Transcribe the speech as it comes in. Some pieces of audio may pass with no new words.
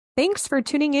Thanks for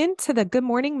tuning in to the Good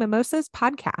Morning Mimosas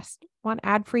podcast. Want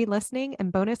ad-free listening and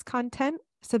bonus content?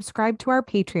 Subscribe to our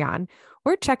Patreon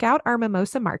or check out our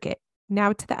mimosa market.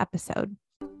 Now to the episode.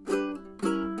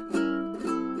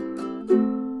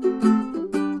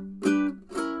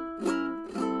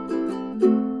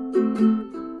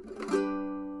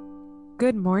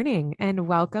 Good morning and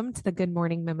welcome to the Good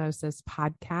Morning Mimosas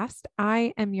podcast.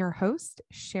 I am your host,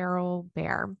 Cheryl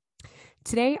Bear.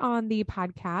 Today on the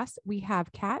podcast, we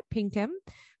have Kat Pinkham,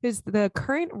 who's the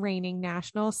current reigning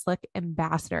National Slick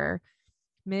Ambassador,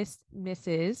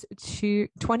 Mrs.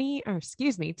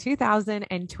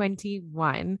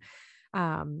 2021.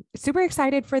 Super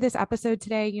excited for this episode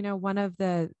today. You know, one of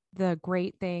the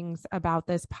great things about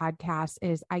this podcast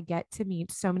is I get to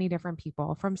meet so many different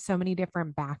people from so many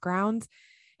different backgrounds.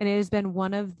 And it has been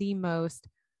one of the most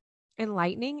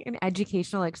enlightening and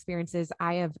educational experiences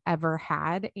I have ever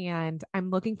had. And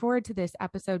I'm looking forward to this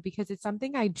episode because it's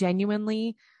something I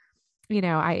genuinely,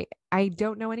 I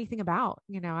don't know anything about.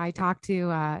 I talked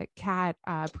to Kat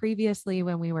previously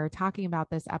when we were talking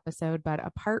about this episode, but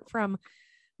apart from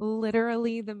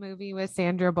literally the movie with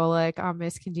Sandra Bullock on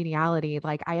Miss Congeniality,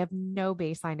 like I have no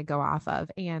baseline to go off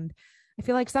of. And I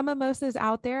feel like some mimosas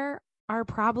out there are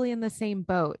probably in the same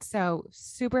boat. So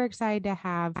super excited to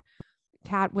have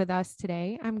Kat with us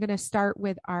today. I'm going to start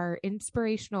with our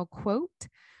inspirational quote,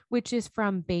 which is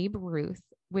from Babe Ruth,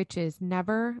 which is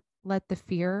never let the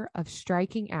fear of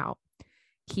striking out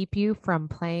keep you from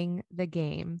playing the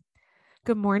game.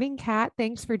 Good morning, Kat.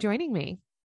 Thanks for joining me.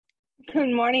 Good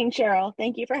morning, Cheryl.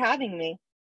 Thank you for having me.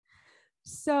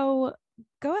 So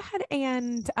go ahead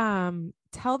and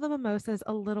tell the mimosas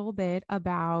a little bit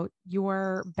about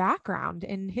your background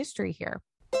and history here.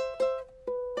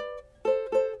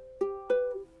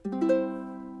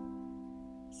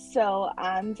 So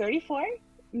I'm 34,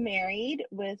 married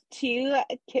with two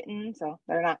kittens. So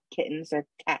they're not kittens, they're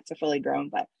cats, are fully grown,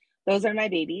 but those are my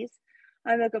babies.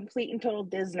 I'm a complete and total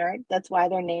Disney nerd. That's why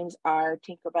their names are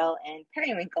Tinkerbell and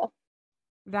Periwinkle.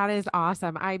 That is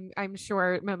awesome. I'm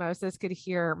sure mimosas could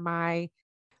hear my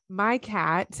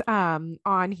cat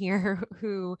on here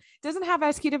who doesn't have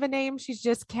as cute of a name. She's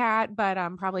just Cat, but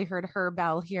probably heard her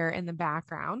bell here in the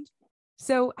background.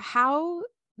 So how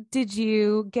did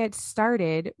you get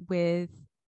started with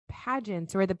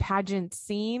pageants or the pageant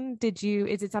scene?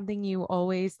 Is it something you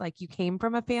always you came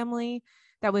from a family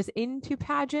that was into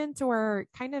pageants, or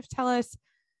kind of tell us,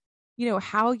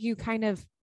 how you kind of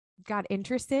got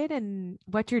interested and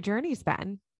what your journey's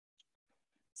been?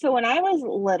 So when I was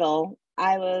little,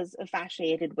 I was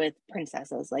infatuated with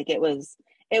princesses. It was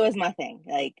my thing.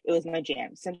 Like it was my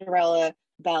jam. Cinderella,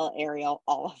 Belle, Ariel,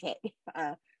 all of it.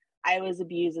 I was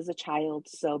abused as a child,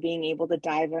 so being able to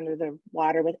dive under the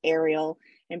water with Ariel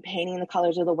and painting the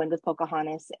colors of the wind with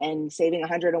Pocahontas and saving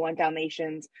 101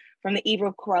 Dalmatians from the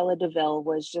evil Cruella de Vil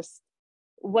was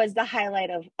the highlight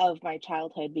of my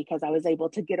childhood, because I was able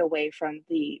to get away from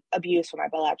the abuse from my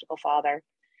biological father.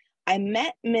 I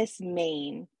met Miss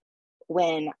Maine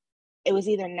when it was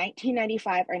either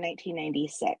 1995 or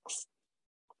 1996.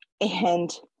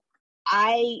 And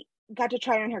I got to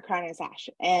try on her crown and sash.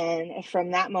 And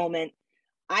from that moment,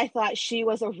 I thought she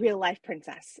was a real life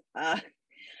princess.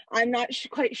 I'm not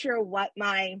quite sure what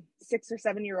my 6 or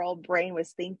 7 year old brain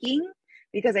was thinking,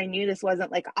 because I knew this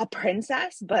wasn't like a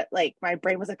princess, but like my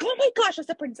brain was like, oh my gosh, it's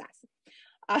a princess.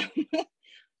 Um,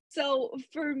 so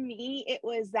for me, it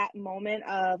was that moment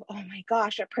of, oh my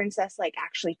gosh, a princess like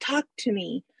actually talked to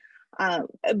me. Um,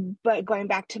 but going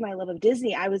back to my love of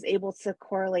Disney, I was able to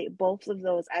correlate both of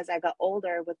those as I got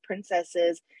older with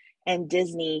princesses and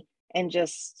Disney. And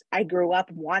just, I grew up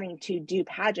wanting to do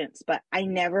pageants, but I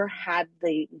never had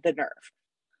the nerve.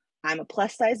 I'm a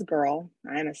plus size girl.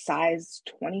 I'm a size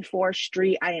 24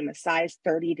 street. I am a size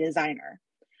 30 designer.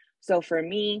 So for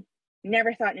me,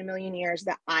 never thought in a million years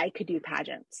that I could do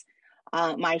pageants.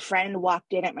 My friend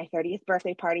walked in at my 30th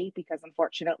birthday party, because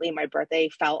unfortunately my birthday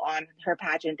fell on her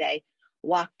pageant day,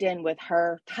 walked in with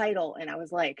her title. And I was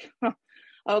like, huh,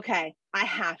 okay, I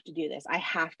have to do this. I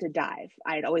have to dive.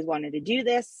 I'd always wanted to do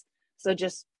this. So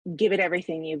just give it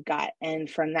everything you've got. And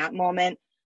from that moment,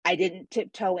 I didn't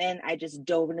tiptoe in. I just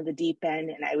dove into the deep end,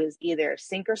 and I was either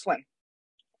sink or swim.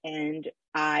 And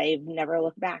I've never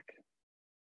looked back.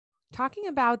 Talking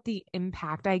about the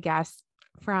impact, I guess,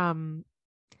 from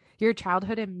your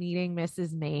childhood and meeting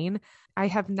Mrs. Maine, I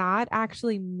have not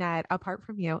actually met, apart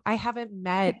from you, I haven't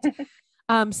met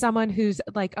someone who's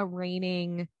like a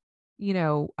reigning,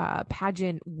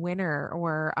 pageant winner,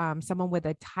 or someone with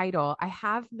a title. I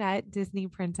have met Disney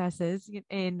princesses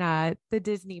in the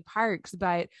Disney parks,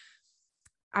 but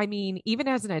I mean, even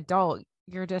as an adult,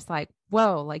 you're just like,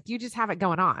 whoa, like you just have it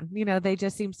going on. They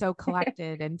just seem so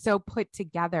collected and so put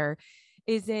together.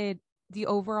 Is it the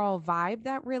overall vibe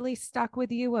that really stuck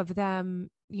with you of them,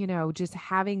 just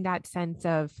having that sense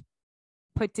of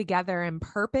put together and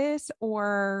purpose,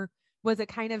 or was it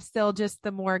kind of still just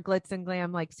the more glitz and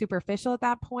glam, like superficial at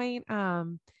that point?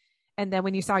 And then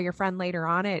when you saw your friend later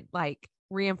on, it like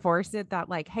reinforced it that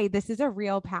like, hey, this is a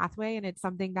real pathway and it's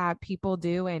something that people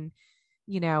do and,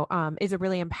 is a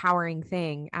really empowering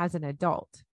thing as an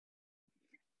adult.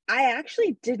 I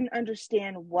actually didn't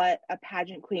understand what a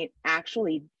pageant queen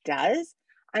actually does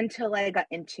until I got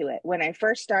into it. When I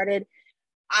first started,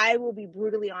 I will be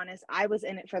brutally honest, I was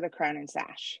in it for the crown and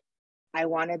sash. I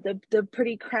wanted the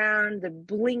pretty crown, the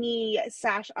blingy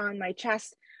sash on my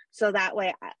chest. So that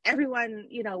way everyone,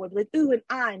 would be like, ooh, and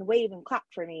ah, and wave and clap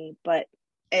for me. But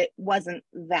it wasn't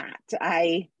that.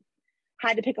 I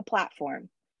had to pick a platform.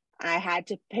 I had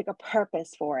to pick a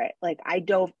purpose for it. Like I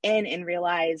dove in and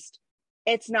realized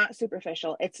it's not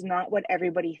superficial. It's not what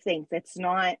everybody thinks. It's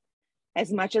not,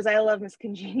 as much as I love Miss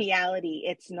Congeniality,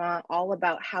 it's not all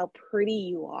about how pretty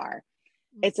you are.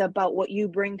 It's about what you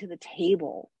bring to the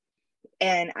table.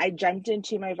 And I jumped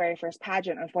into my very first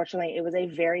pageant. Unfortunately, it was a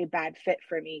very bad fit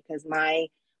for me because my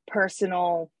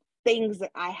personal things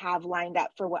that I have lined up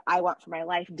for what I want for my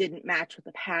life didn't match with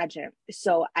the pageant.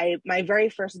 So my very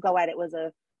first go at it was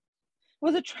a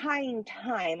trying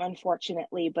time,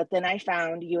 unfortunately. But then I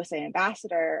found USA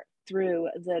Ambassador through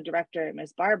the director,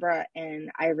 Ms. Barbara,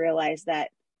 and I realized that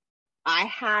I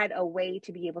had a way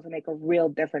to be able to make a real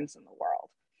difference in the world.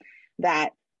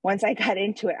 That once I got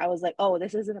into it, I was like, oh,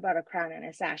 this isn't about a crown and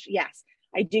a sash. Yes,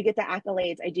 I do get the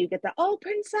accolades. I do get the, oh,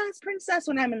 princess, princess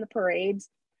when I'm in the parades.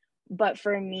 But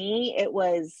for me, it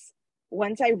was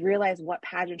once I realized what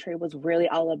pageantry was really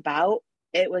all about,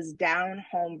 it was down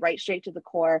home, right straight to the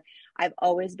core. I've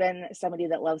always been somebody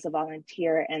that loves to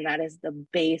volunteer, and that is the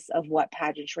base of what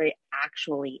pageantry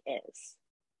actually is.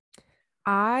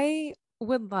 I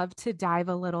would love to dive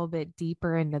a little bit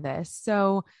deeper into this.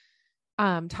 So,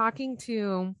 talking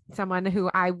to someone who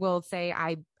I will say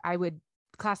I would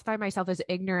classify myself as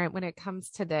ignorant when it comes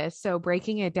to this. So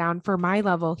breaking it down for my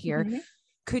level here, Mm-hmm.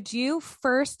 could you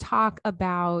first talk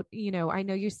about, I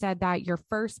know you said that your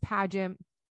first pageant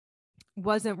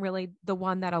wasn't really the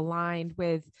one that aligned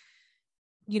with,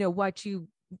 what you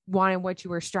wanted, what you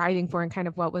were striving for, and kind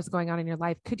of what was going on in your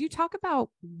life. Could you talk about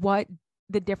what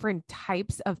the different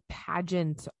types of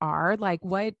pageants are? Like,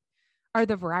 what are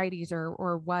the varieties,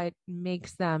 or what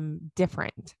makes them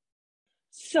different?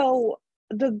 So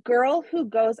the girl who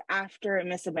goes after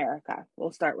Miss America,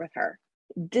 we'll start with her.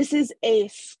 This is a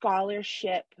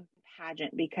scholarship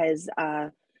pageant because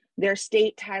they're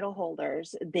state title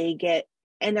holders. They get,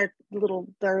 and they're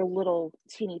little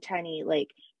teeny tiny like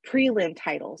prelim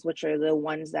titles, which are the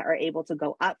ones that are able to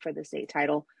go up for the state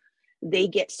title. They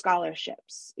get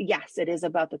scholarships. Yes, it is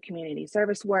about the community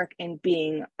service work and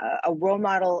being a role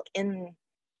model in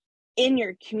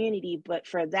your community, but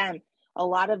for them, a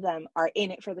lot of them are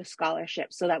in it for the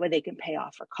scholarship so that way they can pay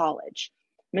off for college.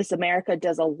 Miss America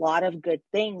does a lot of good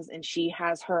things, and she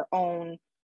has her own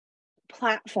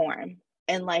platform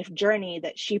and life journey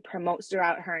that she promotes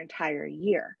throughout her entire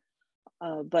year.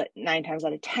 But 9 times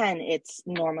out of 10, it's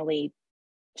normally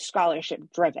scholarship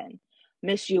driven.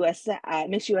 Miss USA,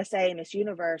 Miss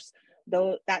Universe,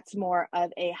 though that's more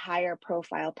of a higher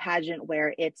profile pageant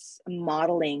where it's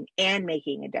modeling and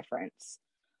making a difference.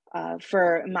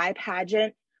 For my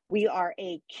pageant, we are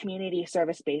a community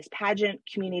service based pageant.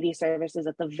 Community service is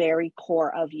at the very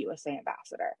core of USA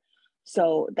Ambassador.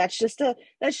 So that's just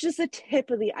a tip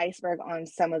of the iceberg on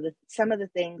some of the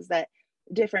things that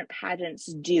different pageants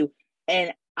do.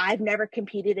 And I've never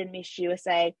competed in Miss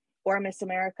USA or Miss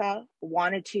America,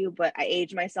 wanted to, but I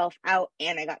aged myself out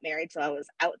and I got married, so I was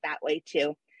out that way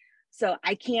too. So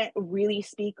I can't really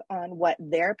speak on what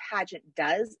their pageant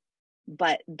does,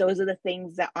 but those are the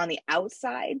things that on the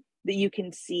outside that you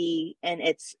can see, and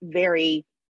it's very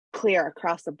clear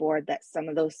across the board that some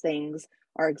of those things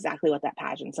are exactly what that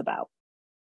pageant's about.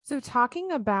 So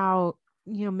talking about,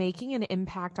 making an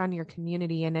impact on your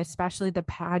community and especially the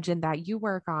pageant that you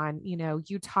work on,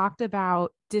 you talked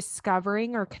about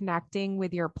discovering or connecting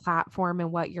with your platform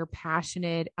and what you're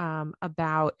passionate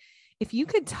about. If you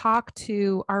could talk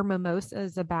to our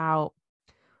mimosas about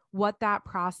what that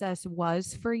process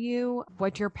was for you,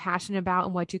 what you're passionate about,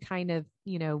 and what you kind of,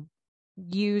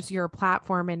 use your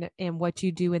platform and what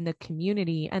you do in the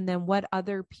community, and then what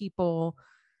other people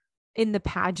in the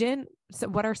pageant. So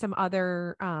what are some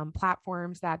other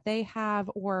platforms that they have,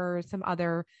 or some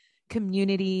other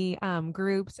community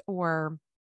groups, or,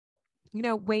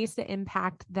 ways to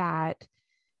impact that,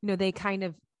 they kind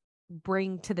of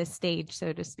bring to the stage,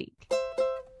 so to speak?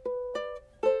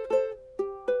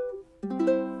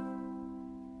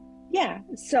 Yeah.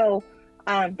 So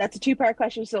that's a two-part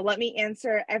question. So let me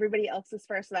answer everybody else's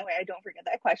first, so that way I don't forget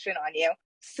that question on you.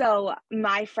 So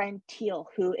my friend Teal,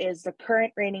 who is the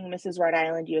current reigning Mrs. Rhode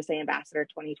Island USA Ambassador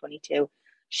 2022,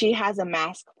 she has a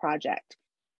mask project.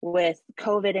 With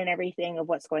COVID and everything of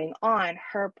what's going on,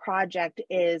 her project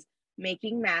is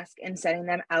making masks and sending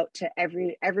them out to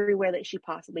everywhere that she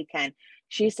possibly can.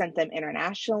 She sent them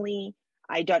internationally.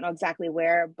 I don't know exactly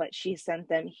where, but she sent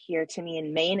them here to me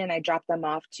in Maine, and I dropped them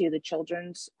off to the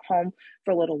children's home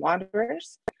for little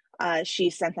wanderers.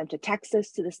 She sent them to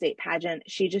Texas to the state pageant.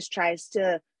 She just tries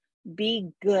to be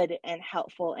good and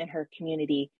helpful in her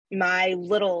community. My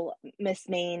little Miss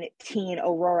Maine teen,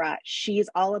 Aurora, she's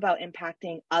all about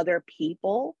impacting other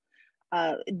people,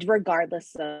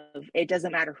 regardless of, it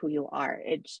doesn't matter who you are.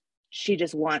 She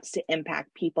just wants to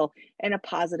impact people in a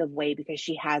positive way because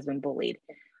she has been bullied.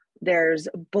 There's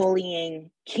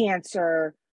bullying,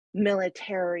 cancer,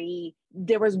 military.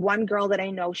 There was one girl that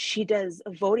I know, she does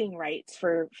voting rights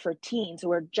for teens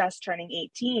who are just turning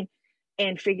 18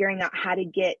 and figuring out how to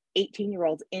get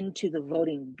 18-year-olds into the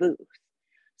voting booth.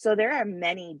 So there are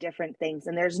many different things,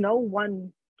 and there's no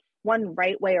one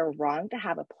right way or wrong to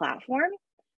have a platform.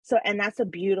 So, and that's a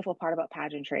beautiful part about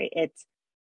pageantry. It's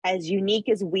as unique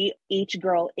as each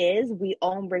girl is, we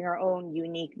all bring our own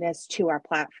uniqueness to our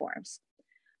platforms.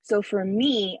 So for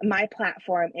me, my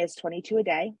platform is 22 a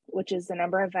day, which is the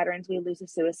number of veterans we lose to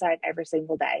suicide every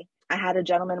single day. I had a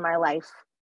gentleman in my life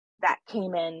that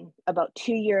came in about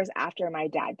 2 years after my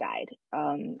dad died.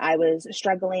 I was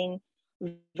struggling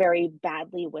very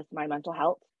badly with my mental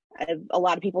health. A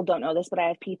lot of people don't know this, but I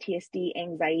have PTSD,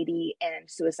 anxiety, and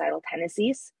suicidal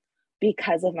tendencies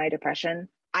because of my depression.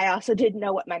 I also didn't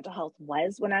know what mental health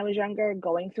was when I was younger,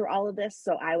 going through all of this.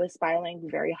 So I was spiraling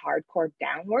very hardcore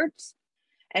downwards.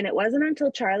 And it wasn't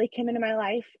until Charlie came into my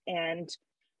life and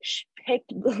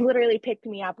literally picked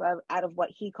me up out of what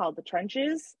he called the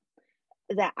trenches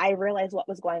that I realized what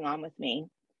was going on with me.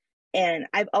 And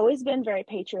I've always been very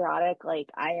patriotic. Like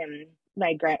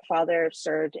my grandfather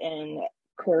served in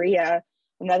Korea.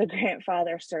 Another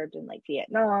grandfather served in like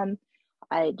Vietnam.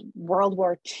 I World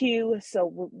War II.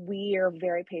 So we are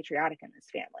very patriotic in this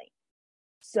family.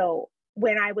 So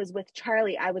when I was with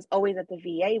Charlie, I was always at the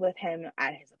VA with him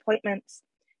at his appointments,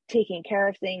 taking care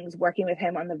of things, working with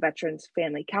him on the Veterans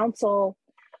Family Council.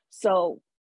 So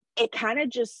it kind of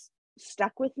just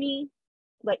stuck with me,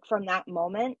 like from that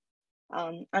moment.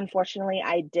 Unfortunately,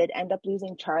 I did end up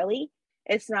losing Charlie.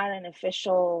 It's not an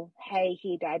official, hey,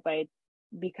 he died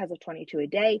because of 22 a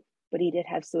day, but he did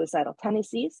have suicidal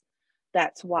tendencies.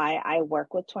 That's why I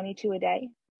work with 22 a day,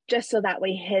 just so that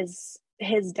way his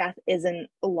death isn't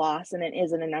a loss and it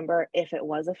isn't a number if it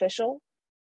was official,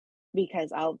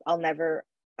 because I'll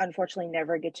unfortunately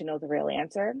never get to know the real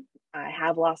answer. I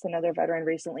have lost another veteran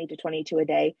recently to 22 a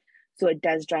day, so it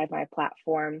does drive my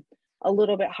platform a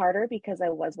little bit harder because I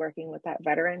was working with that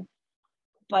veteran.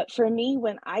 But for me,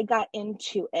 when I got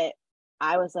into it,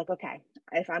 I was like, okay,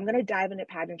 if I'm going to dive into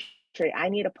pageantry, I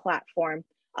need a platform,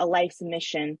 a life's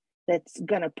mission that's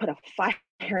going to put a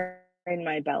fire in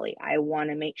my belly. I want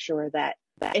to make sure that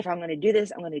if I'm going to do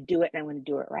this, I'm going to do it and I'm going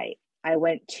to do it right. I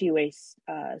went to a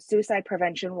suicide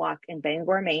prevention walk in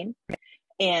Bangor, Maine,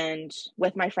 and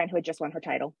with my friend who had just won her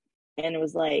title. And it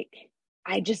was like,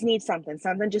 I just need something.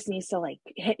 Something just needs to like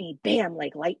hit me, bam,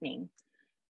 like lightning.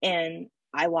 And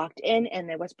I walked in and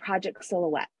there was Project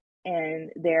Silhouette.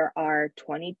 And there are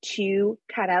 22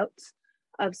 cutouts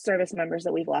of service members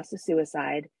that we've lost to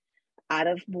suicide out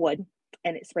of wood,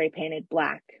 and it's spray painted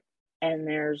black. And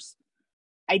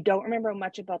I don't remember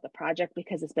much about the project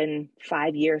because it's been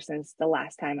 5 years since the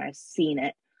last time I've seen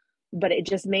it, but it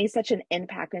just made such an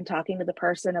impact in talking to the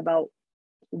person about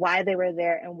why they were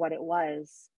there and what it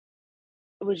was.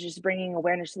 It was just bringing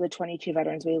awareness to the 22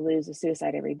 veterans we lose to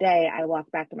suicide every day. I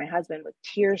walked back to my husband with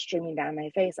tears streaming down my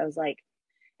face. I was like,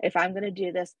 if I'm going to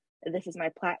do this, this is my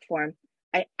platform.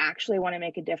 I actually want to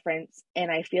make a difference.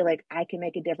 And I feel like I can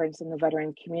make a difference in the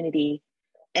veteran community.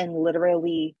 And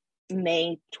literally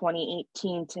May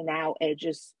 2018 to now,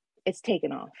 it's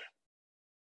taken off.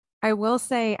 I will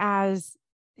say, as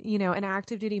an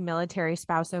active duty military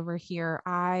spouse over here,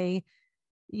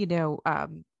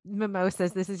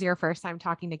 Mimosas, this is your first time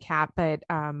talking to Kat, but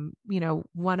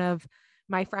one of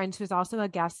my friends who's also a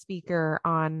guest speaker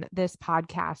on this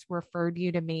podcast referred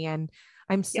you to me, and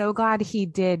I'm so glad he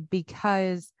did,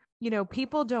 because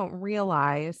people don't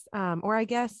realize, or I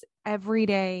guess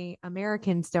everyday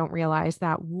Americans don't realize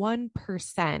that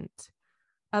 1%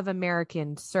 of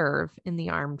Americans serve in the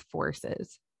armed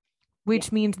forces,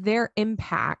 which means their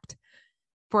impact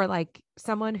for like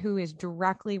someone who is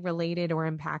directly related or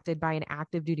impacted by an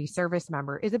active duty service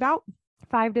member is about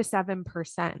 5 to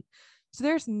 7%. So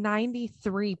there's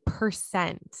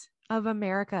 93% of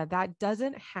America that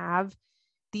doesn't have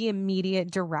the immediate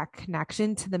direct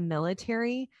connection to the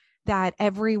military that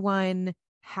everyone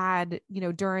had,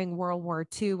 during World War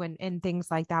II and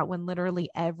things like that, when literally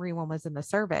everyone was in the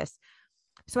service.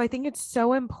 So I think it's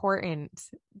so important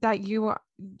that you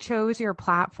chose your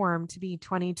platform to be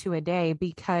 22 a day,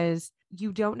 because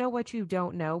you don't know what you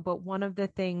don't know. But one of the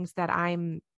things that I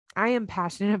am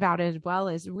passionate about as well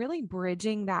is really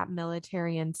bridging that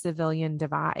military and civilian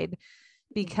divide.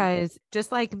 Because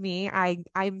just like me,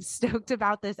 I'm stoked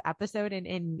about this episode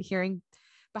and hearing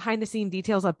behind the scene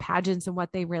details of pageants and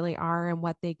what they really are and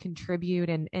what they contribute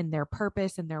and their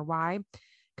purpose and their why.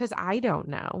 Because I don't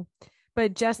know.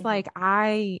 But just like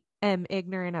I am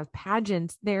ignorant of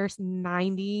pageants, there's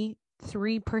 93%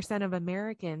 of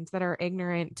Americans that are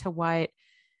ignorant to what,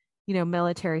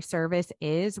 military service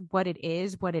is, what it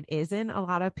isn't. A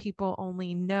lot of people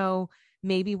only know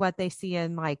maybe what they see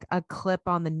in like a clip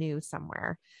on the news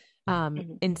somewhere,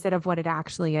 instead of what it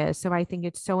actually is. So I think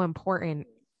it's so important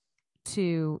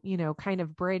to, kind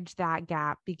of bridge that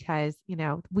gap, because,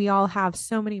 we all have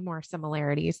so many more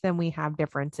similarities than we have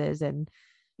differences. And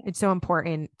it's so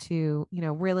important to,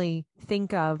 really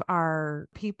think of our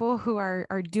people who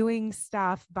are doing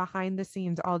stuff behind the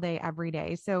scenes all day, every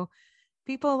day. So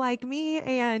people like me,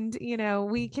 and,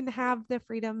 we can have the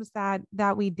freedoms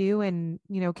that we do, and,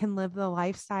 can live the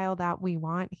lifestyle that we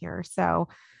want here. So,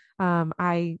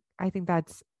 I think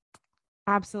that's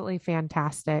absolutely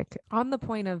fantastic. On the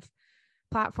point of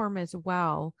platform as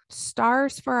well,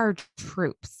 stars for our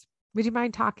troops. Would you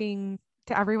mind talking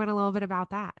to everyone a little bit about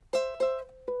that?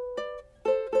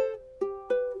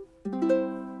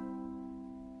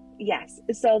 Yes.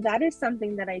 So that is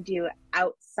something that I do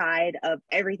outside of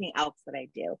everything else that I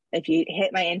do. If you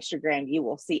hit my Instagram, you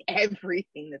will see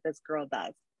everything that this girl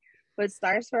does. But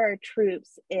Stars for Our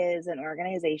Troops is an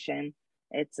organization.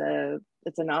 It's a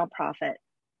nonprofit.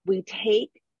 We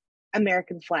take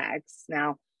American flags.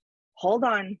 Now, hold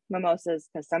on, mimosas,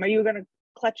 because some of you are going to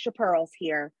clutch your pearls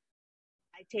here.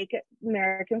 I take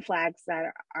American flags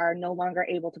that are no longer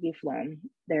able to be flown.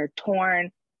 They're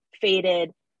torn,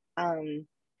 faded.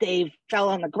 They fell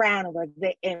on the ground, or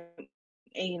they,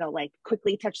 like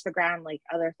quickly touched the ground, like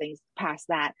other things past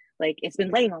that. Like it's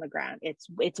been laying on the ground. It's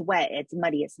wet. It's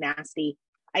muddy. It's nasty.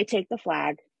 I take the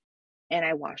flag and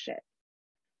I wash it.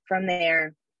 From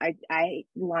there, I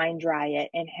line dry it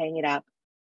and hang it up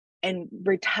and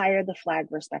retire the flag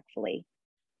respectfully.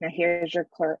 Now here's your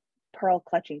pearl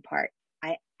clutching part.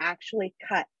 I actually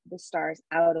cut the stars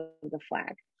out of the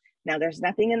flag. Now there's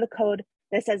nothing in the code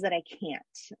that says that I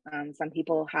can't. Some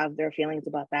people have their feelings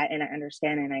about that, and I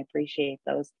understand and I appreciate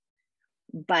those.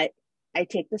 But I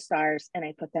take the stars and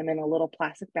I put them in a little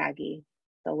plastic baggie,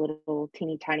 the little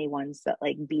teeny tiny ones that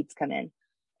like beads come in.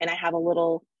 And I have a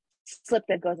little slip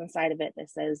that goes inside of it that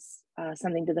says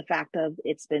something to the fact of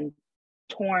it's been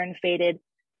torn, faded,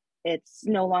 it's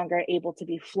no longer able to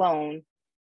be flown.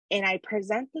 And I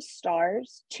present the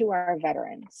stars to our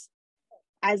veterans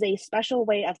as a special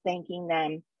way of thanking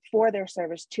them for their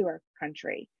service to our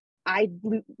country. I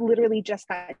literally just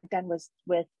got done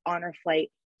with honor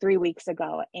flight 3 weeks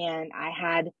ago, and I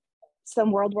had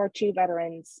some World War II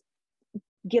veterans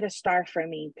get a star from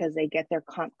me because they get their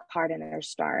comp card and their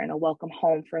star and a welcome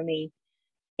home from me.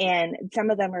 And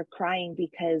some of them are crying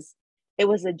because it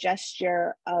was a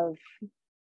gesture of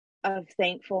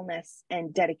thankfulness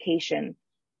and dedication.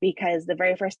 Because the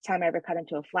very first time I ever cut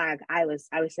into a flag, I was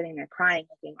sitting there crying,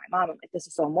 looking at my mom. I'm like, this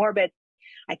is so morbid.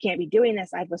 I can't be doing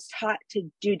this. I was taught to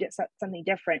do something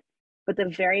different. But the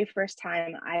very first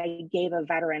time I gave a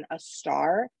veteran a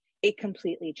star, it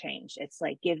completely changed. It's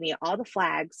like, give me all the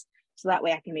flags so that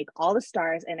way I can make all the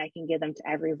stars and I can give them to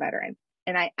every veteran.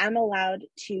 And I am allowed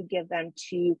to give them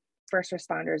to first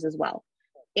responders as well,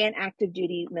 and active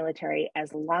duty military,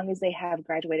 as long as they have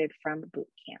graduated from boot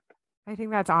camp. I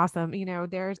think that's awesome.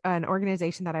 There's an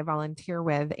organization that I volunteer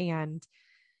with, and,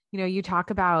 you talk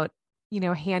about,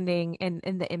 handing and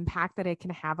the impact that it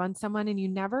can have on someone. And you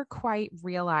never quite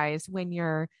realize when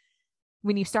you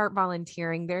start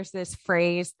volunteering, there's this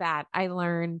phrase that I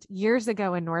learned years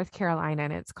ago in North Carolina,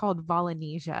 and it's called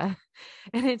Volanesia.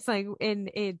 And it's like,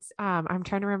 I'm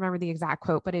trying to remember the exact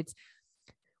quote, but it's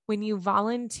when you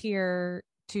volunteer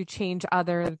to change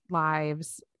other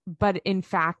lives, but in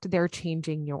fact, they're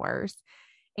changing yours.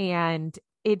 And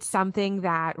it's something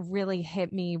that really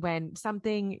hit me when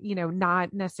something,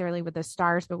 not necessarily with the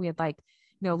stars, but we had like,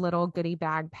 little goodie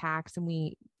bag packs, and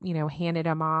we, handed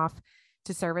them off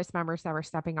to service members that were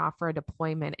stepping off for a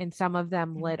deployment. And some of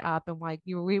them lit up and like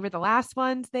we were the last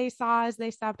ones they saw as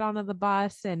they stepped onto the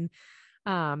bus, and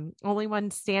only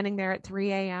one standing there at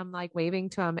 3 a.m. like waving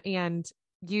to them. And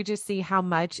you just see how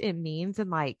much it means, and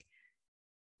like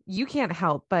you can't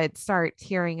help but start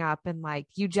tearing up, and like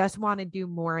you just want to do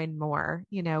more and more,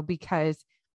 because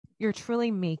you're truly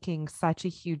making such a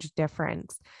huge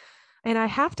difference. And I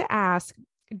have to ask,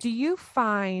 do you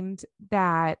find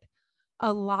that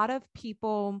a lot of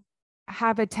people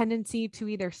have a tendency to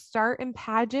either start in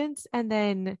pageants and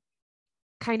then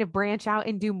kind of branch out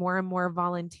and do more and more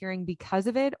volunteering because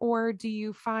of it? Or do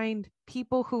you find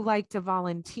people who like to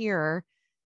volunteer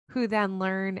who then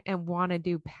learn and want to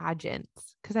do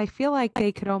pageants? Because I feel like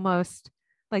they could almost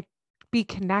like be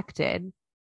connected.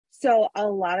 So a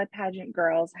lot of pageant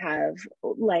girls have,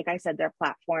 like I said, their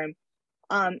platform.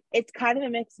 It's kind of a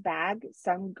mixed bag.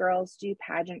 Some girls do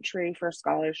pageantry for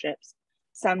scholarships.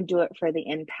 Some do it for the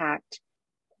impact.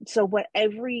 So what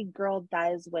every girl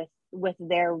does with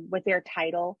their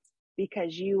title,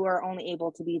 because you are only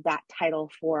able to be that title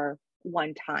for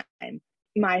one time.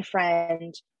 My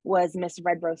friend was Miss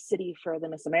Red Rose City for the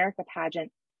Miss America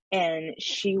pageant, and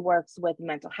she works with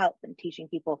mental health and teaching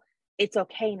people it's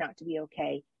okay not to be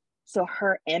okay. So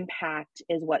her impact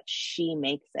is what she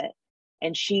makes it.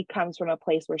 And she comes from a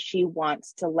place where she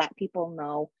wants to let people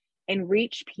know and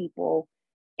reach people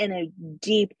in a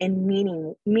deep and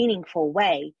meaningful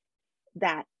way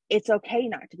that it's okay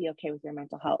not to be okay with your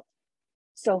mental health.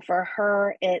 So for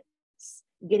her, it's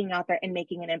getting out there and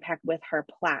making an impact with her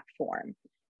platform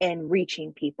and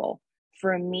reaching people.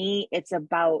 For me, it's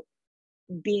about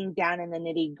being down in the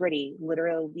nitty gritty,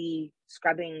 literally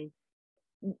scrubbing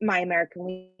my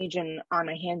American Legion on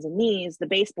my hands and knees, the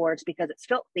baseboards, because it's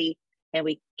filthy. And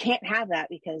we can't have that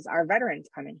because our veterans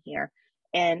come in here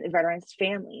and veterans'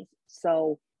 families.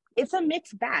 So it's a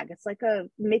mixed bag. It's like a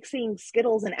mixing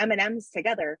Skittles and M&Ms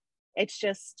together. It's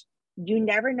just, you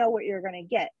never know what you're going to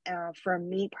get. For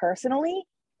me personally,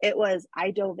 it was,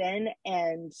 I dove in,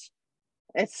 and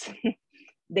it's,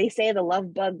 they say the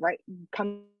love bug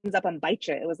comes up and bites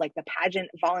you. It was like the pageant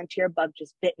volunteer bug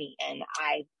just bit me, and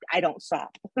I don't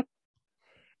stop.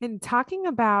 And talking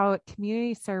about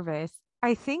community service,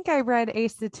 I think I read a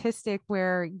statistic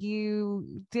where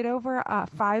you did over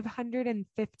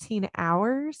 515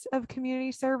 hours of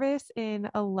community service in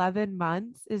 11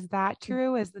 months. Is that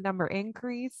true? Has the number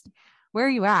increased? Where are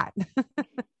you at?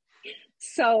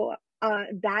 So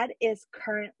that is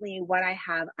currently what I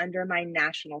have under my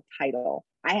national title.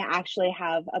 I actually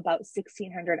have about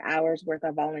 1,600 hours worth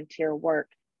of volunteer work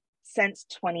since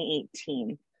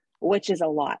 2018, which is a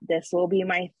lot. This will be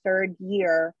my third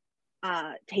year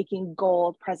taking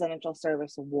Gold Presidential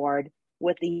Service Award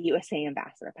with the USA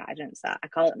Ambassador Pageant. So I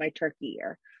call it my turkey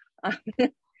year.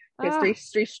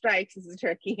 Because three strikes is a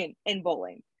turkey in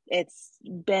bowling. It's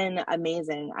been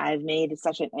amazing. I've made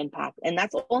such an impact. And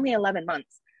that's only 11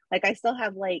 months. Like I still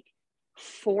have like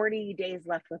 40 days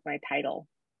left with my title.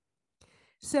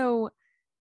 So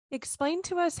explain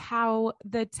to us how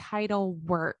the title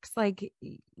works. Like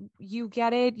you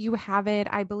get it, you have it,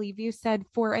 I believe you said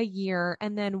for a year.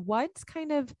 And then what's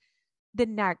kind of the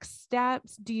next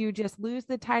steps? Do you just lose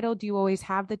the title? Do you always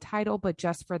have the title, but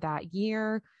just for that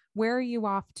year? Where are you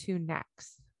off to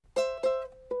next?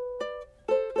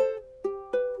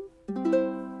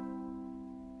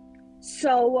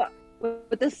 So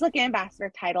with the Slick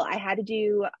Ambassador title, I had to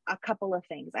do a couple of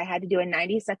things. I had to do a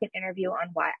 90-second interview on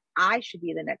why I should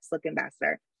be the next Slick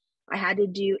Ambassador. I had to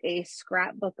do a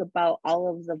scrapbook about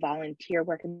all of the volunteer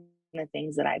work and the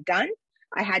things that I've done.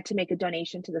 I had to make a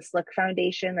donation to the Slick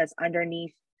Foundation that's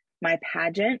underneath my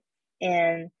pageant.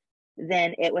 And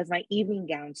then it was my evening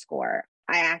gown score.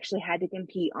 I actually had to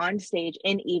compete on stage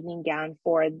in evening gown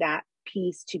for that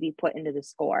piece to be put into the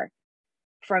score.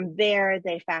 From there,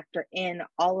 they factor in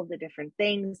all of the different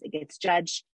things. It gets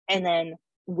judged, and then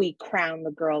we crown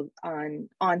the girl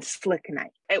on Slick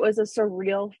Night. It was a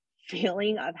surreal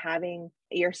feeling of having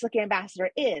your Slick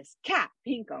Ambassador is Kat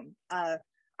Pinkham.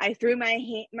 I threw my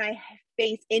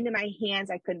face into my hands.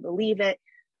 I couldn't believe it.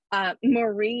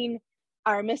 Maureen,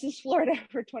 our Mrs. Florida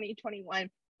for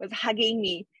 2021, was hugging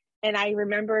me. And I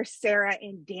remember Sarah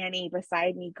and Danny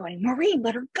beside me going, Maureen,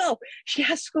 let her go. She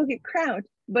has to go get crowned.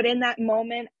 But in that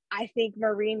moment, I think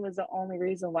Maureen was the only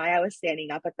reason why I was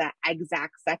standing up at that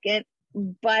exact second.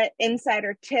 But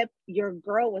insider tip, your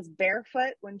girl was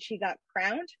barefoot when she got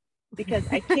crowned because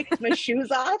I kicked my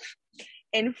shoes off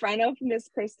in front of Miss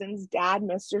Kristen's dad,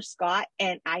 Mr. Scott,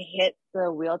 and I hit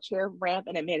the wheelchair ramp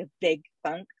and it made a big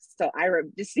thunk. So I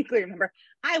distinctly remember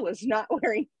I was not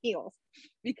wearing heels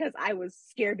because I was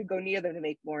scared to go near them to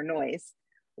make more noise.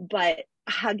 but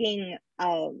hugging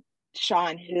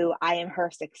Sean, who I am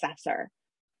her successor,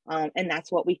 and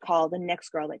that's what we call the next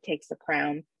girl that takes the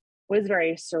crown, was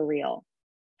very surreal.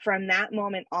 From that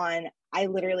moment on, I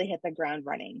literally hit the ground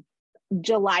running.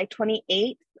 July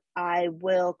 28th, I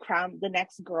will crown the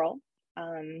next girl.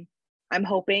 I'm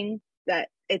hoping that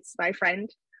it's my friend,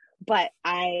 but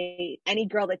any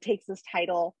girl that takes this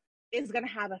title is going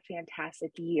to have a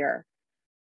fantastic year.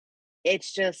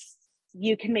 It's just,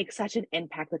 you can make such an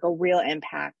impact, like a real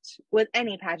impact with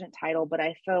any pageant title, but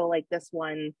I feel like this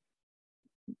one,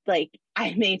 like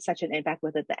I made such an impact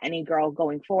with it that any girl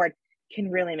going forward can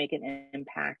really make an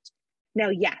impact. Now,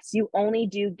 yes, you only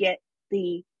do get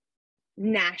the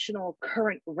national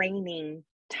current reigning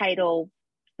title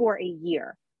for a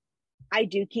year. I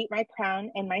do keep my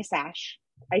crown and my sash.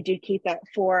 I do keep that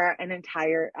for an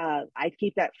entire, I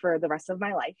keep that for the rest of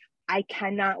my life. I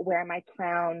cannot wear my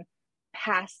crown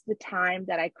past the time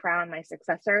that I crown my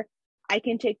successor. I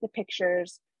can take the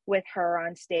pictures with her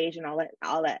on stage and all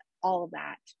of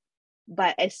that.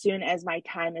 But as soon as my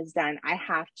time is done, I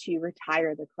have to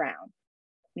retire the crown.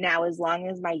 Now, as long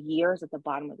as my year is at the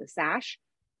bottom of the sash,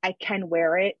 I can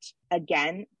wear it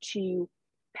again to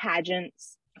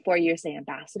pageants for USA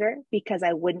Ambassador, because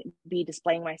I wouldn't be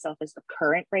displaying myself as the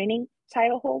current reigning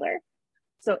title holder.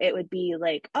 So it would be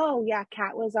like, oh yeah,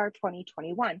 Kat was our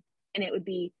 2021. And it would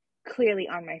be clearly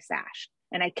on my sash.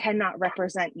 And I cannot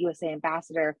represent USA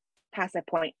Ambassador past that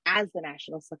point as the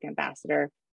National Slick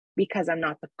Ambassador because I'm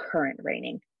not the current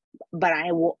reigning. But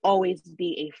I will always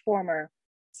be a former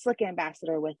Slick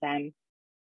Ambassador with them.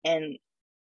 And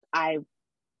I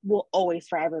will always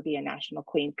forever be a national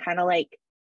queen, kind of like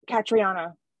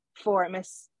Catriona for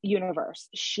Miss Universe.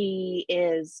 She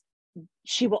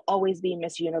will always be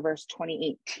Miss Universe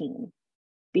 2018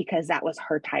 because that was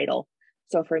her title.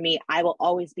 So for me, I will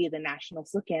always be the National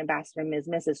Slick Ambassador,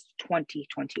 Mrs.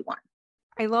 2021.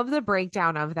 I love the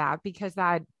breakdown of that because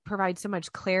that provides so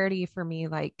much clarity for me,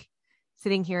 like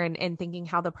sitting here and thinking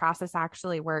how the process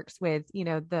actually works with,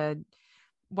 the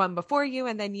one before you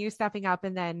and then you stepping up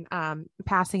and then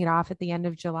passing it off at the end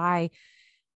of July.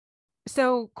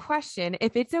 So question,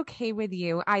 if it's okay with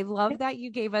you, I love that you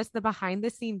gave us the behind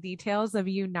the scene details of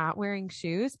you not wearing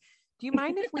shoes. Do you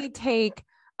mind if we take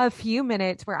a few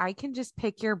minutes where I can just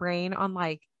pick your brain on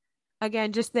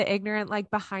again, just the ignorant,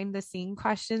 behind the scene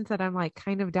questions that I'm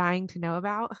kind of dying to know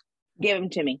about? Give them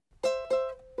to me.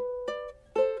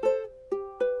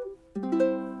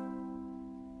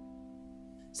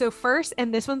 So first,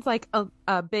 and this one's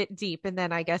a bit deep, and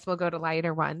then I guess we'll go to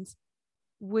lighter ones.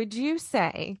 Would you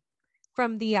say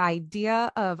from the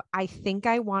idea of, I think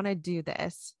I want to do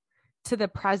this, to the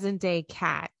present day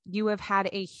Kat, you have had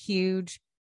a huge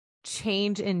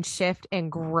change and shift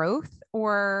and growth?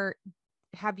 Or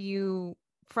have you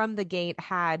from the gate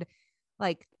had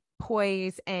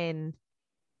poise and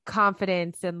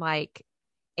confidence and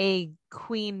a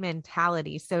queen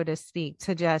mentality, so to speak,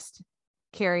 to just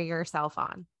carry yourself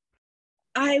on?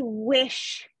 I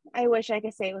wish I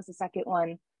could say it was the second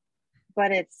one,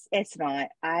 but it's not.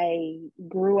 I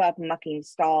grew up mucking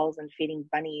stalls and feeding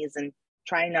bunnies and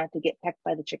trying not to get pecked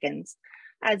by the chickens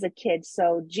as a kid.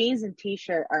 So jeans and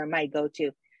t-shirt are my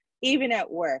go-to. Even at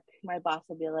work, my boss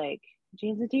will be like,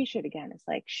 jeans and t-shirt again. It's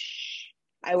like, shh,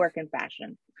 I work in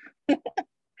fashion.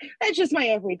 That's just my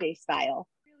everyday style.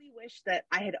 I really wish that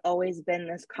I had always been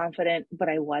this confident, but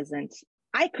I wasn't.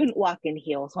 I couldn't walk in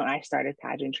heels when I started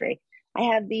pageantry. I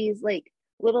have these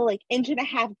little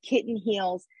 1.5-inch kitten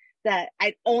heels that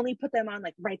I'd only put them on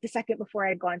right the second before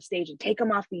I'd go on stage and take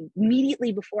them off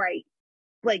immediately before I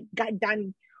got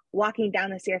done walking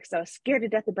down the stairs because I was scared to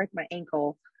death to break my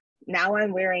ankle. Now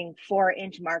I'm wearing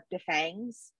 4-inch Marc de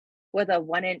Fangs with a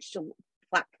 1-inch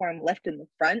platform lift in the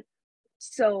front.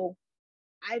 So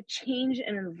I've changed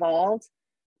and evolved,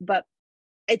 but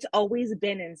it's always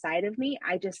been inside of me.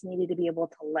 I just needed to be able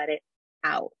to let it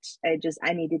out.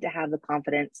 I needed to have the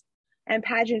confidence, and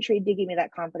pageantry did give me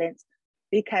that confidence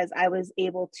because I was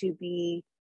able to be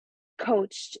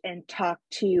coached and talked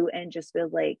to and just feel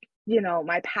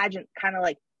my pageant kind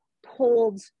of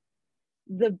pulled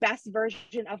the best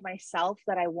version of myself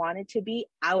that I wanted to be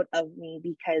out of me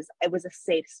because it was a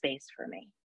safe space for me.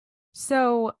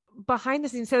 So behind the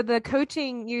scenes, so the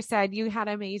coaching, you said you had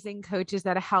amazing coaches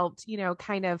that helped,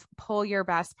 kind of pull your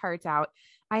best parts out.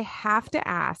 I have to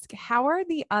ask, how are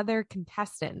the other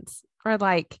contestants or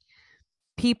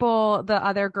people, the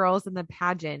other girls in the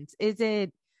pageant?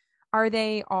 Are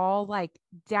they all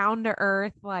down to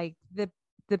earth,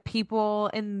 the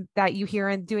people that you hear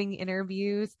in doing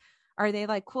interviews? Are they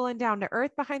cool and down to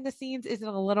earth behind the scenes? Is it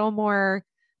a little more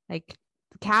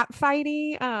cat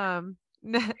fighty?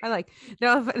 I like,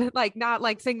 no, like not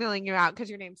like signaling you out because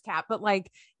your name's Kat, but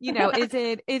like, is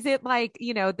it like,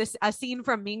 this a scene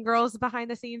from Mean Girls behind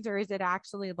the scenes, or is it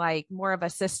actually like more of a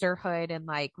sisterhood and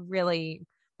like really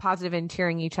positive and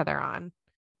cheering each other on?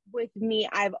 With me,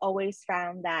 I've always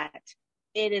found that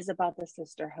it is about the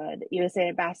sisterhood. USA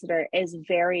Ambassador is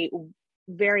very,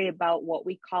 very about what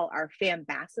we call our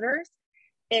ambassadors.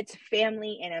 It's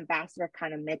family and ambassador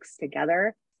kind of mixed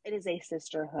together. It is a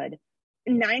sisterhood.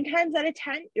 9 times out of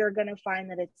 10, you're going to find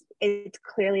that it's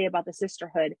clearly about the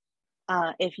sisterhood.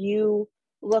 If you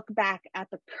look back at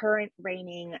the current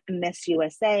reigning Miss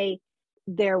USA,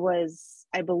 there was,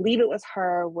 I believe it was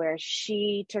her, where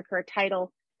she took her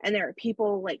title, and there are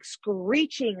people like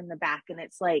screeching in the back, and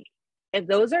it's like, if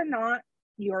those are not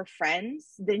your friends,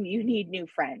 then you need new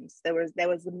friends. There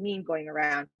was a meme going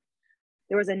around.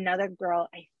 There was another girl,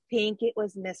 I think it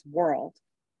was Miss World,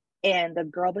 and the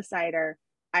girl beside her,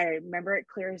 I remember it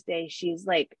clear as day. She's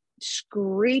like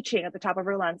screeching at the top of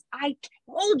her lungs, I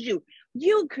told you,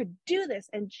 you could do this,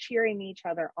 and cheering each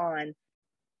other on.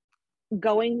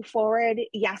 Going forward,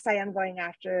 yes, I am going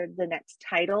after the next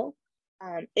title.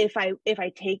 If I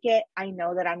take it, I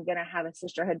know that I'm gonna have a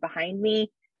sisterhood behind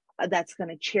me that's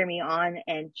gonna cheer me on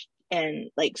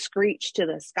and like screech to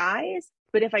the skies.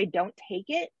 But if I don't take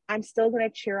it, I'm still gonna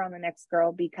cheer on the next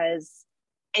girl because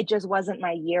it just wasn't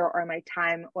my year or my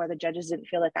time, or the judges didn't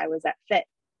feel like I was that fit.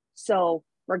 So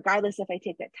regardless if I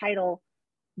take that title,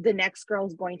 the next girl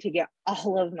is going to get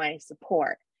all of my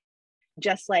support,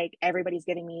 just like everybody's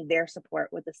getting me their support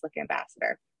with the Slick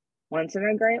Ambassador. Once in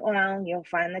a great while, you'll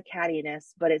find the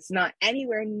cattiness, but it's not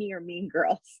anywhere near Mean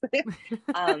Girls.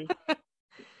 um,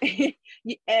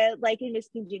 like in Miss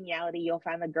Congeniality, you'll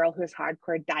find the girl who's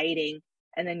hardcore dieting,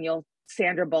 and then you'll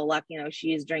Sandra Bullock,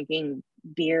 she's drinking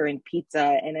beer and pizza,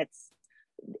 and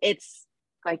it's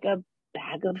like a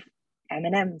bag of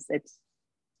M&Ms. It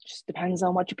just depends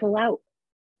on what you pull out.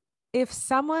 If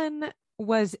someone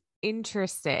was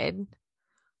interested,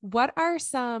 what are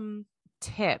some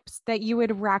tips that you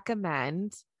would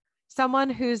recommend? Someone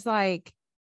who's like,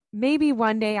 maybe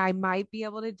one day I might be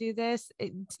able to do this.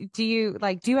 Do you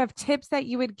have tips that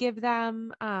you would give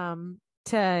them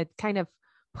to kind of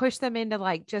push them into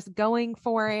like just going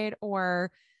for it,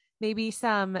 or maybe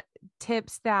some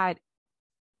tips that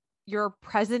your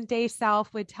present day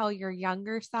self would tell your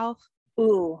younger self?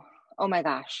 Ooh, oh my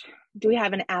gosh. Do we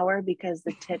have an hour? Because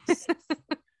the tips,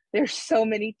 there's so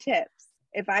many tips.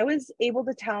 If I was able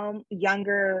to tell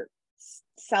younger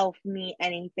self me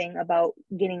anything about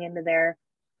getting into there,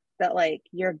 that like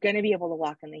you're going to be able to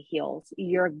walk in the heels.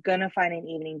 You're going to find an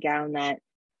evening gown that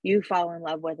you fall in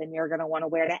love with, and you're going to want to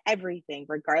wear to everything,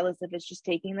 regardless if it's just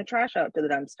taking the trash out to the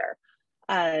dumpster.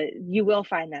 You will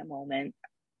find that moment.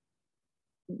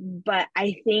 But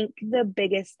I think the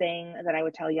biggest thing that I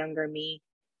would tell younger me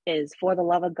is, for the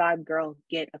love of God, girl,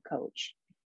 get a coach,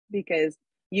 because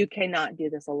you cannot do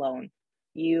this alone.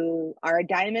 You are a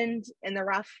diamond in the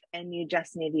rough, and you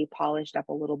just need to be polished up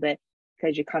a little bit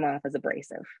because you come off as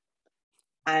abrasive.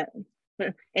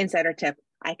 Insider tip,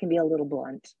 I can be a little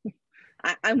blunt.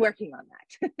 I'm working on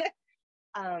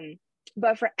that.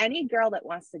 But for any girl that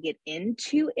wants to get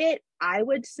into it, I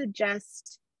would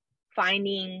suggest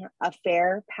finding a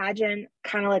fair pageant,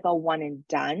 kind of like a one and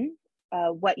done.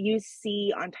 What you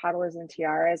see on Toddlers and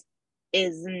Tiaras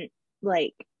isn't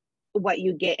like what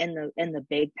you get in the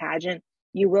big pageant.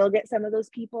 You will get some of those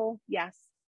people, yes,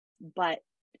 but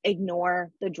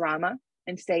ignore the drama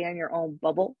and stay in your own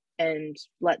bubble and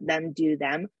let them do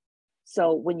them.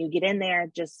 So when you get in there,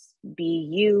 just be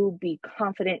you, be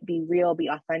confident, be real, be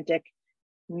authentic.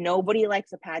 Nobody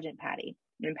likes a pageant patty.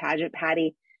 And pageant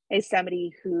patty is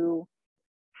somebody who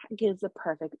gives a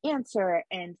perfect answer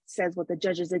and says what the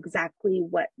judges exactly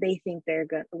what they think they're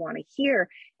going to want to hear,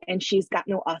 and she's got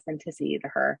no authenticity to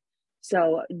her.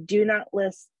 So do not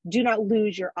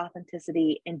lose your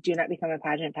authenticity, and do not become a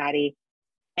pageant patty,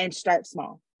 and start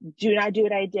small. Do not do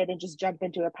what I did and just jump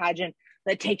into a pageant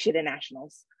that takes you to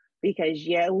nationals, because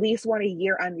you at least want a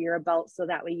year under your belt, so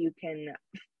that way you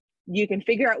can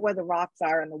figure out where the rocks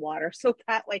are in the water, so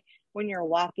that way when you're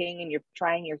walking and you're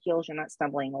trying your heels, you're not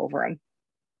stumbling over them.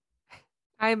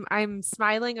 I'm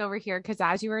smiling over here because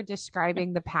as you were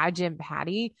describing the pageant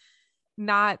patty,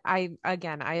 I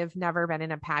have never been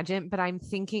in a pageant, but I'm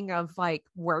thinking of like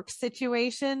work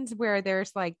situations where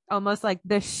there's like almost like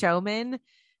the showman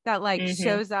that like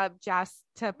shows up just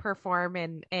to perform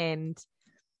and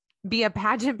be a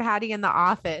pageant patty in the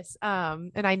office.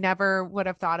 And I never would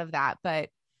have thought of that, but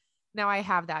now I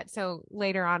have that. So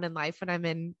later on in life, when I'm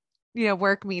in,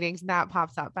 work meetings and that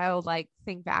pops up, I will like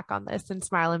think back on this and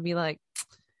smile and be like,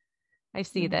 I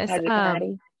see this. Pageant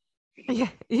patty. Yeah.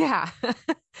 Yeah.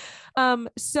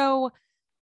 So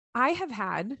I have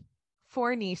had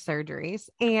 4 knee surgeries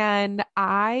and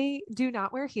I do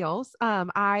not wear heels.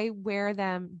 I wear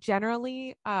them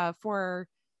generally for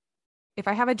if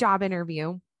I have a job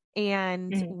interview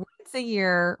and Mhm. once a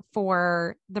year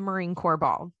for the Marine Corps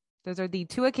ball. Those are the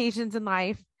 2 occasions in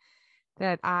life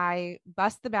that I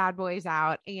bust the bad boys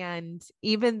out. And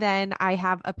even then, I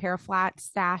have a pair of flats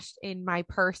stashed in my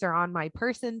purse or on my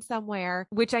person somewhere,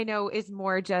 which I know is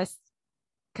more just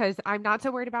because I'm not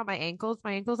so worried about my ankles.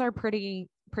 My ankles are pretty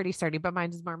sturdy, but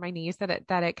mine is more my knees that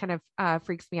it kind of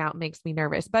freaks me out and makes me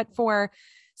nervous. But for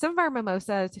some of our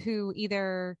mimosas who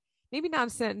either maybe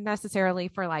not necessarily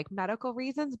for like medical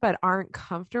reasons, but aren't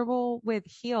comfortable with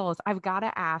heels, I've got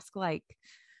to ask, like,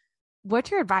 what's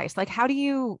your advice? Like, how do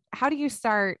you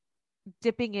start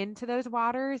dipping into those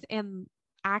waters and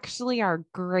actually are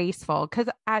graceful? Because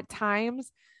at times,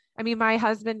 I mean, my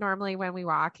husband normally when we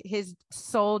walk, his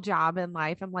sole job in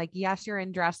life, I'm like, yes, you're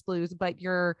in dress blues, but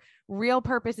your real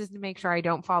purpose is to make sure I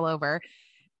don't fall over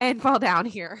and fall down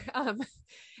here.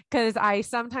 Because I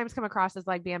sometimes come across as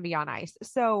like Bambi on ice.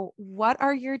 So, what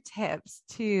are your tips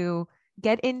to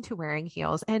get into wearing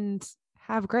heels and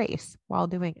have grace while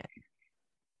doing it?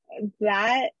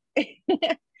 That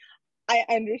I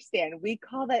understand. We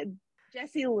call that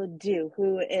Jessie Ledoux,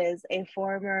 who is a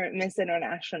former Miss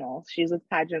International. She's with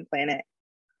Pageant Planet.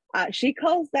 She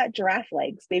calls that giraffe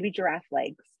legs, baby giraffe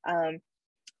legs,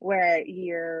 where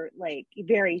you're like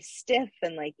very stiff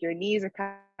and like your knees are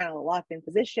kind of locked in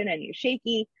position and you're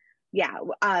shaky. Yeah.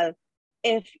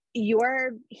 If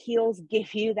your heels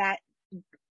give you that,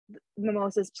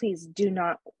 mimosas, please do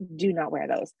not wear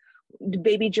those.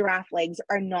 Baby giraffe legs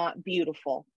are not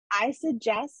beautiful. I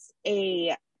suggest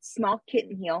a small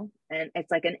kitten heel, and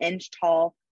it's like an inch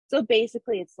tall. So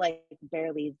basically, it's like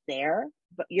barely there,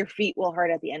 but your feet will hurt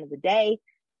at the end of the day,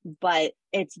 but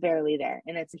it's barely there,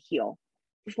 and it's a heel.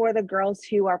 For the girls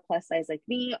who are plus size like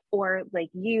me or like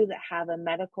you that have a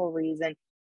medical reason,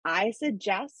 I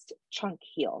suggest chunk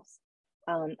heels.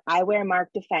 I wear Mark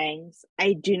DeFangs.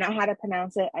 I do not know how to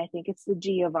pronounce it. I think it's the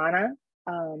Giovanna.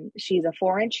 She's a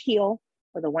 4-inch heel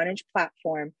with a 1-inch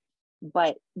platform,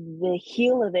 but the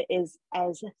heel of it is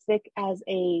as thick as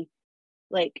a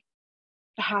like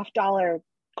half-dollar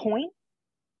coin.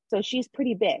 So she's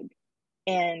pretty big.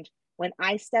 And when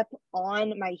I step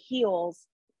on my heels,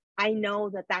 I know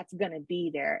that that's going to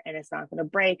be there and it's not going to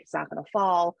break. It's not going to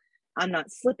fall. I'm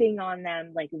not slipping on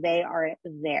them. Like they are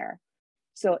there.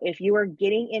 So if you are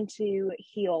getting into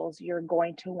heels, you're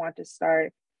going to want to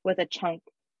start with a chunk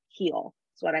heel.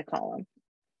 That's what I call them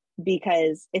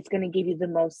because it's going to give you the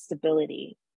most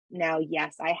stability. Now,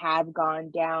 yes, I have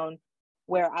gone down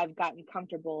where I've gotten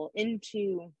comfortable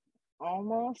into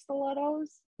almost stilettos,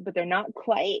 but they're not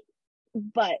quite,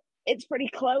 but it's pretty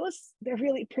close. They're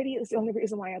really pretty. It's the only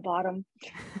reason why I bought them.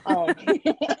 I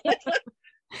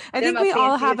They're think my we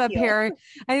all have fanciest a heel. pair.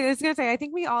 I was gonna say, I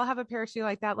think we all have a pair of shoe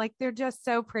like that. Like they're just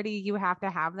so pretty. You have to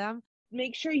have them.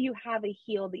 Make sure you have a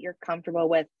heel that you're comfortable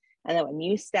with, and then when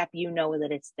you step, you know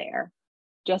that it's there.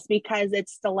 Just because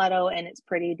it's stiletto and it's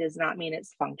pretty does not mean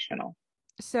it's functional.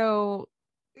 So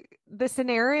the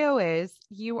scenario is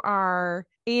you are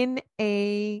in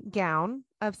a gown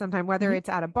of some time, whether Mm-hmm. it's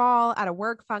at a ball, at a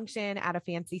work function, at a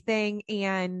fancy thing,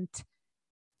 and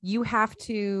you have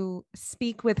to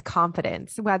speak with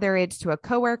confidence, whether it's to a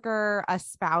coworker, a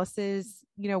spouse's,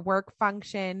 work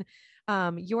function,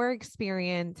 your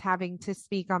experience having to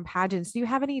speak on pageants. Do you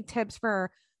have any tips for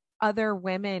other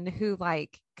women who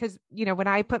like, because, when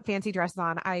I put fancy dresses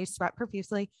on, I sweat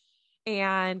profusely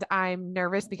and I'm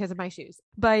nervous because of my shoes.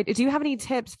 But do you have any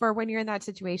tips for when you're in that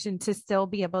situation to still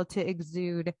be able to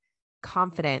exude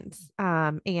confidence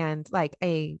and like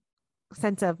a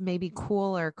sense of maybe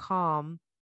cool or calm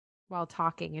while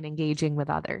talking and engaging with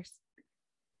others?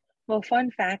 Well, fun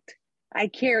fact, I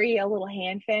carry a little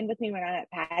hand fan with me when I'm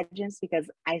at pageants because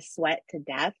I sweat to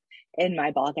death in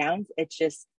my ball gowns. It's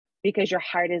just because your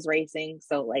heart is racing,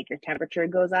 so like your temperature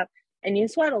goes up and you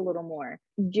sweat a little more.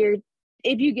 You're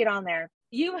if you get on there,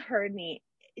 you heard me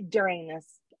during this.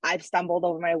 I've stumbled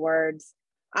over my words.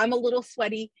 I'm a little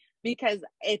sweaty because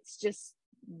it's just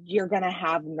you're gonna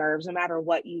have nerves no matter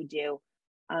what you do.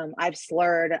 I've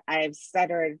slurred, I've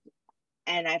stuttered,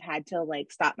 and I've had to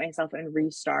like stop myself and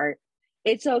restart.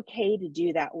 It's okay to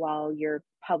do that while you're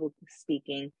public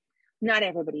speaking. Not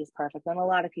everybody is perfect, and a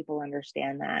lot of people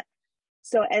understand that.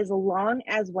 So, as long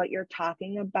as what you're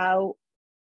talking about,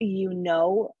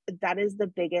 that is the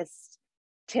biggest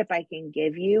tip I can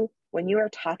give you. When you are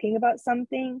talking about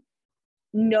something,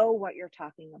 know what you're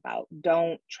talking about.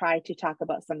 Don't try to talk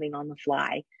about something on the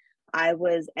fly. I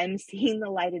was emceeing the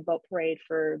lighted boat parade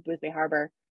for Boothbay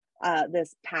Harbor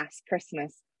this past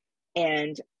Christmas,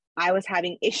 and I was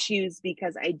having issues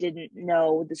because I didn't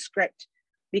know the script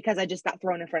because I just got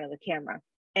thrown in front of the camera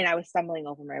and I was stumbling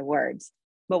over my words.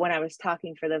 But when I was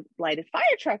talking for the lighted fire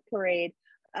truck parade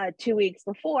 2 weeks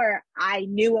before, I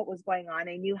knew what was going on.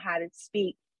 I knew how to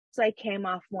speak. So I came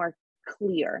off more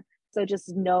clear. So just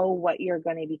know what you're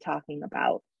going to be talking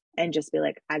about and just be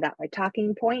like, I got my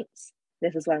talking points.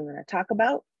 This is what I'm going to talk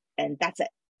about. And that's it.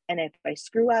 And if I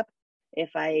screw up,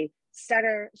 if I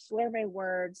stutter, slur my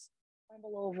words,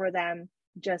 stumble over them,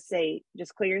 just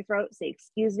clear your throat, say,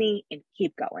 excuse me, and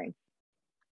keep going.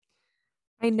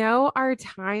 I know our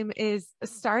time is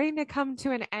starting to come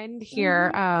to an end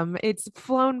here. It's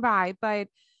flown by, but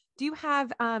do you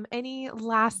have any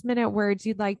last minute words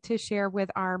you'd like to share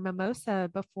with our mimosa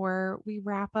before we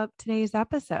wrap up today's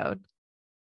episode?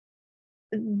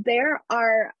 There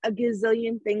are a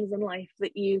gazillion things in life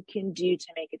that you can do to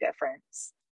make a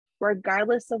difference,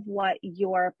 regardless of what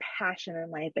your passion in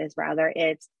life is. Rather,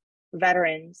 it's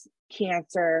veterans,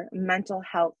 cancer, mental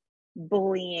health,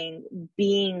 bullying,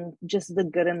 being just the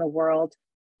good in the world.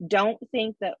 Don't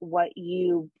think that what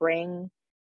you bring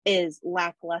is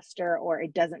lackluster or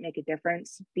it doesn't make a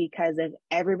difference, because if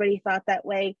everybody thought that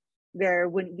way, there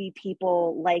wouldn't be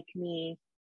people like me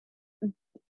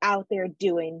out there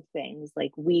doing things.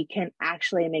 Like, we can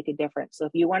actually make a difference. So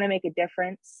if you want to make a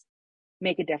difference,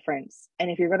 make a difference.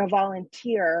 And if you're going to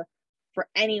volunteer for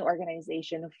any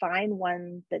organization, find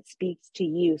one that speaks to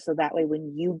you, so that way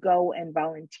when you go and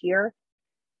volunteer,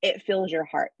 it fills your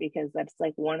heart, because that's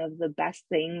like one of the best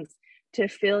things to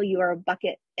fill your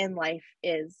bucket in life,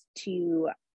 is to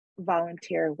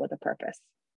volunteer with a purpose.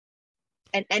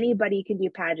 And anybody can do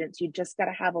pageants. You just got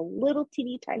to have a little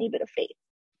teeny tiny bit of faith.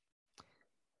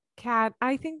 Kat,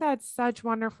 I think that's such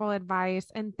wonderful advice.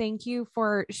 And thank you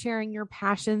for sharing your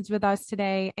passions with us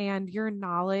today and your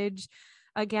knowledge.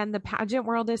 Again, the pageant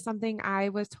world is something I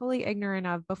was totally ignorant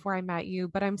of before I met you,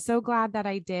 but I'm so glad that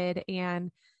I did.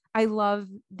 And I love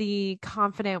the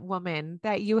confident woman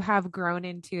that you have grown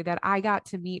into that I got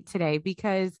to meet today,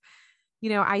 because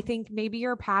I think maybe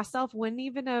your past self wouldn't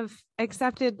even have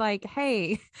accepted, like,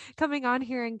 hey, coming on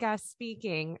here and guest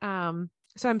speaking.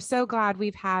 So I'm so glad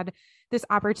we've had this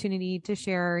opportunity to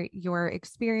share your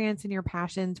experience and your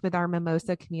passions with our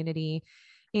mimosa community.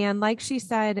 And like she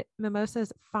said,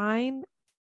 mimosas, find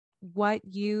what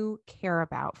you care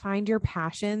about, find your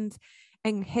passions,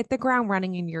 and hit the ground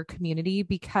running in your community,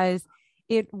 because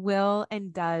it will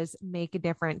and does make a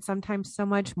difference, sometimes so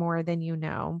much more than you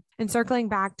know. And circling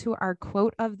back to our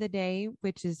quote of the day,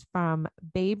 which is from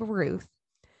Babe Ruth: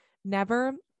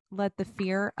 never let the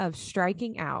fear of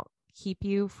striking out keep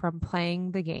you from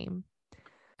playing the game.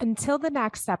 Until the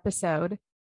next episode,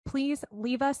 please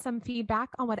leave us some feedback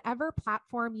on whatever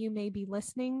platform you may be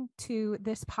listening to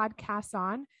this podcast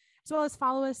on, as well as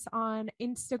follow us on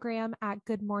Instagram at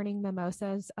Good Morning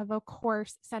Mimosas. Of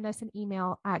course, send us an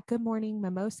email at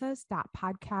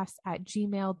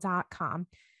goodmorningmimosas.podcast@gmail.com.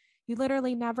 You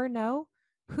literally never know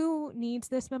who needs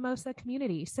this mimosa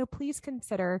community. So please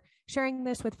consider sharing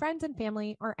this with friends and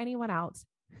family or anyone else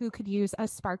who could use a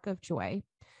spark of joy.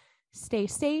 Stay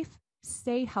safe,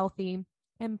 stay healthy,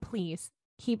 and please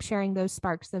keep sharing those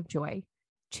sparks of joy.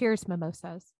 Cheers,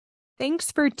 mimosas.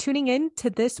 Thanks for tuning in to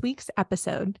this week's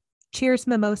episode. Cheers,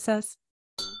 mimosas.